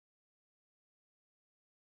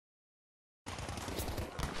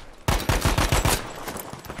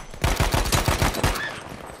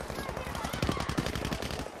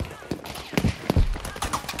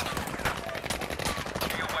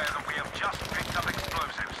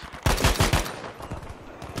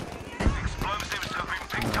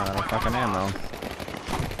Out of fucking ammo.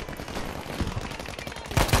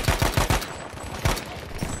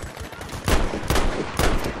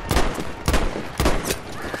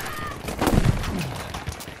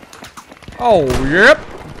 Oh, yep.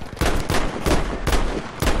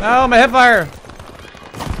 No, my hipfire.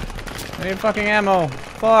 I need fucking ammo.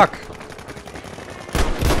 Fuck.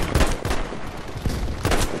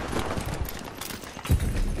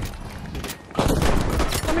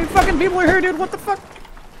 How many fucking people are here, dude? What the fuck?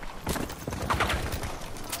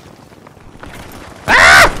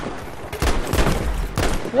 Ah!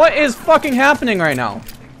 What is fucking happening right now?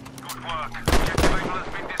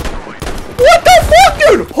 What the fuck,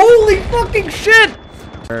 dude? Holy fucking shit!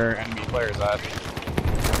 Where are enemy players at?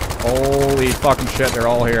 Holy fucking shit, they're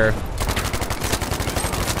all here.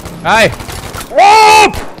 Hi!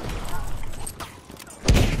 Whoa!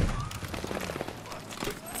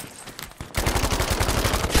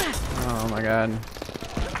 Oh my god.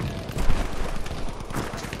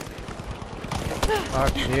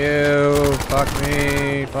 Fuck you. Fuck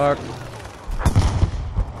me. Fuck.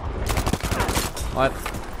 What?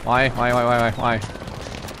 Why? Why?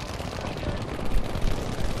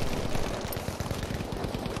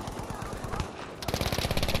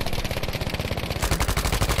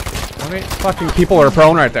 How many fucking people are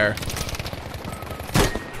prone right there?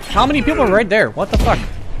 How many people are right there? What the fuck?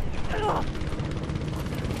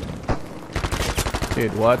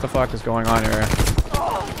 Dude, what the fuck is going on here?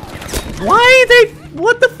 Why are they...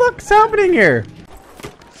 What the fuck's happening here?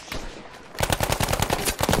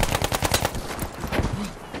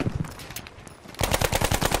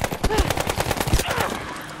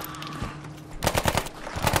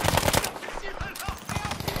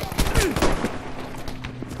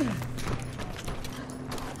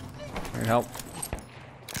 Need help.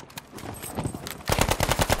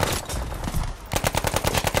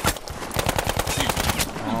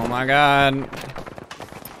 Oh my god.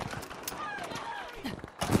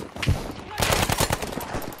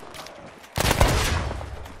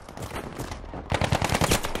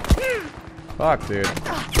 Fuck, dude.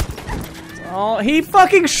 Oh, he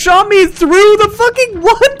fucking shot me through the fucking...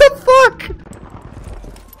 What the fuck?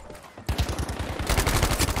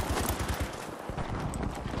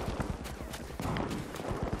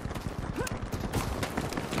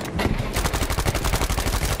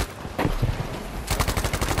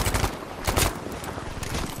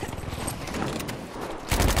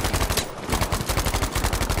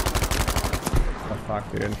 What the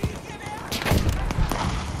fuck, dude?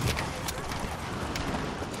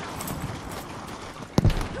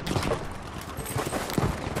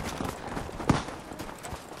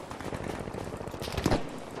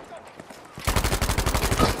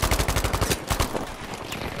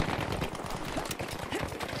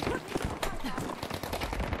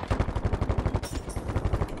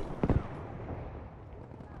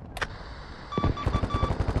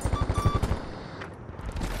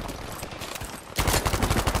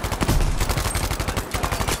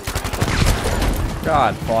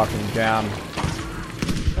 God fucking damn.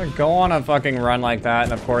 I go on a fucking run like that,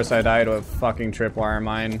 and of course I die to a fucking tripwire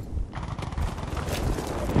mine.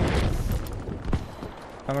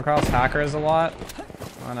 Come across hackers a lot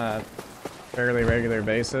on a fairly regular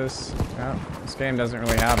basis. Yeah, this game doesn't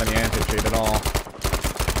really have any anti-cheat at all.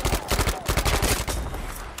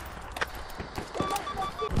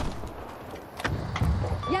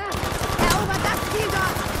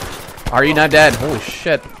 Are you not dead? Holy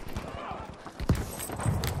shit.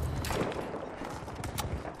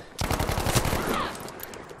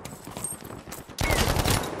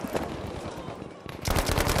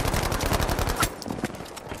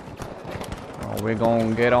 We're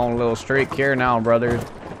gonna get on a little streak here now, brother.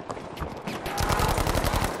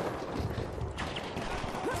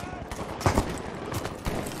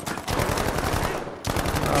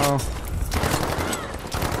 Oh.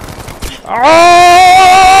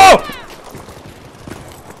 Oh!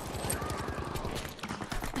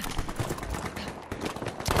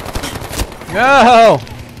 No!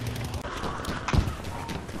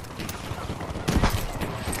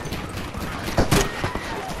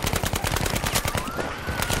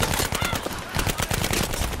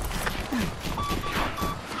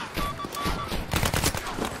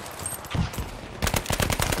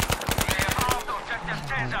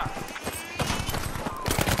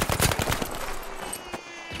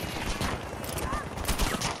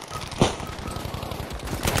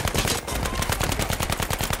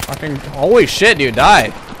 Fucking holy shit, dude,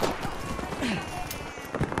 die.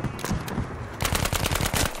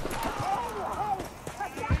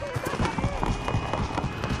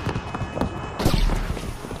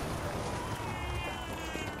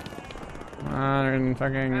 and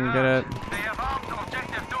fucking get it.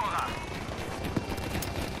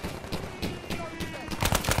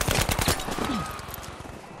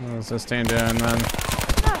 What's this team doing then?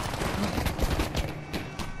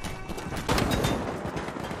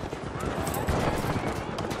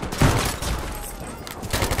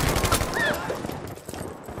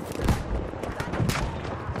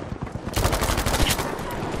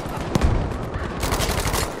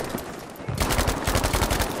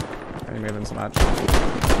 Moving so much.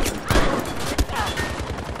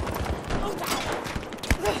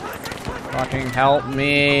 Fucking help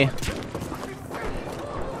me.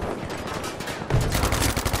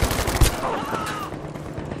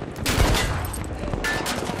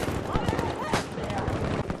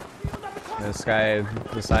 This guy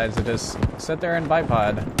decides to just sit there and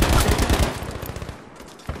bipod.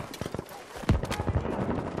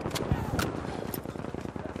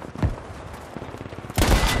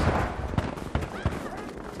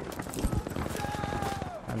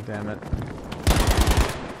 Damn it.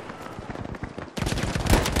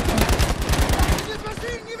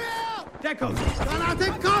 Deckung! Granate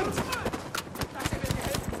kommt!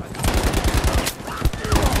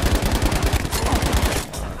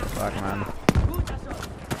 Fuck, man.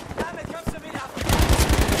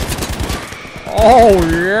 Oh,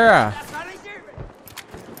 yeah!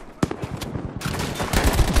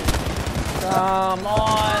 Come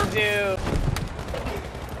on, dude!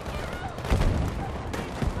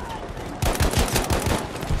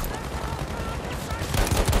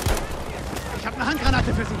 Ich habe eine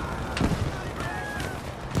Handgranate für Sie.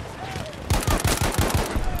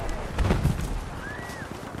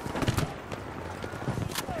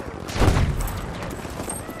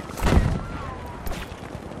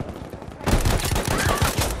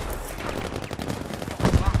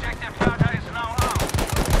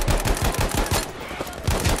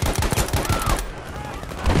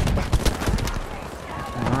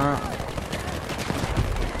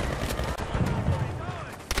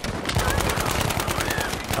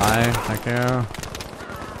 Bye, thank you.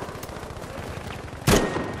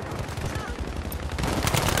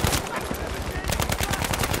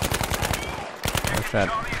 Oh shit.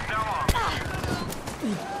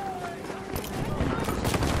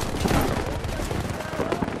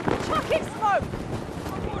 Fucking smoke!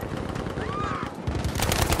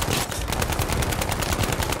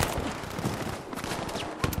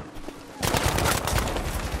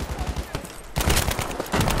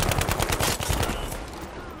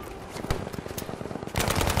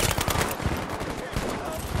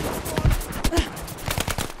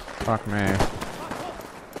 Fuck me.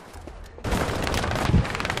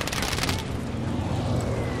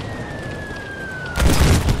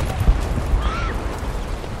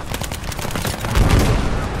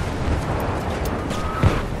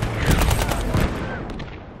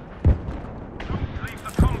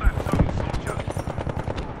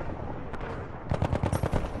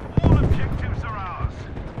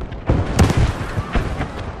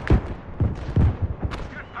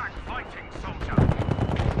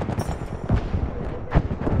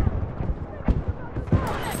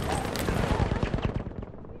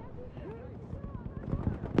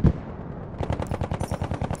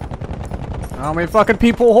 How many fucking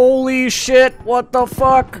people? Holy shit, what the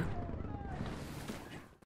fuck?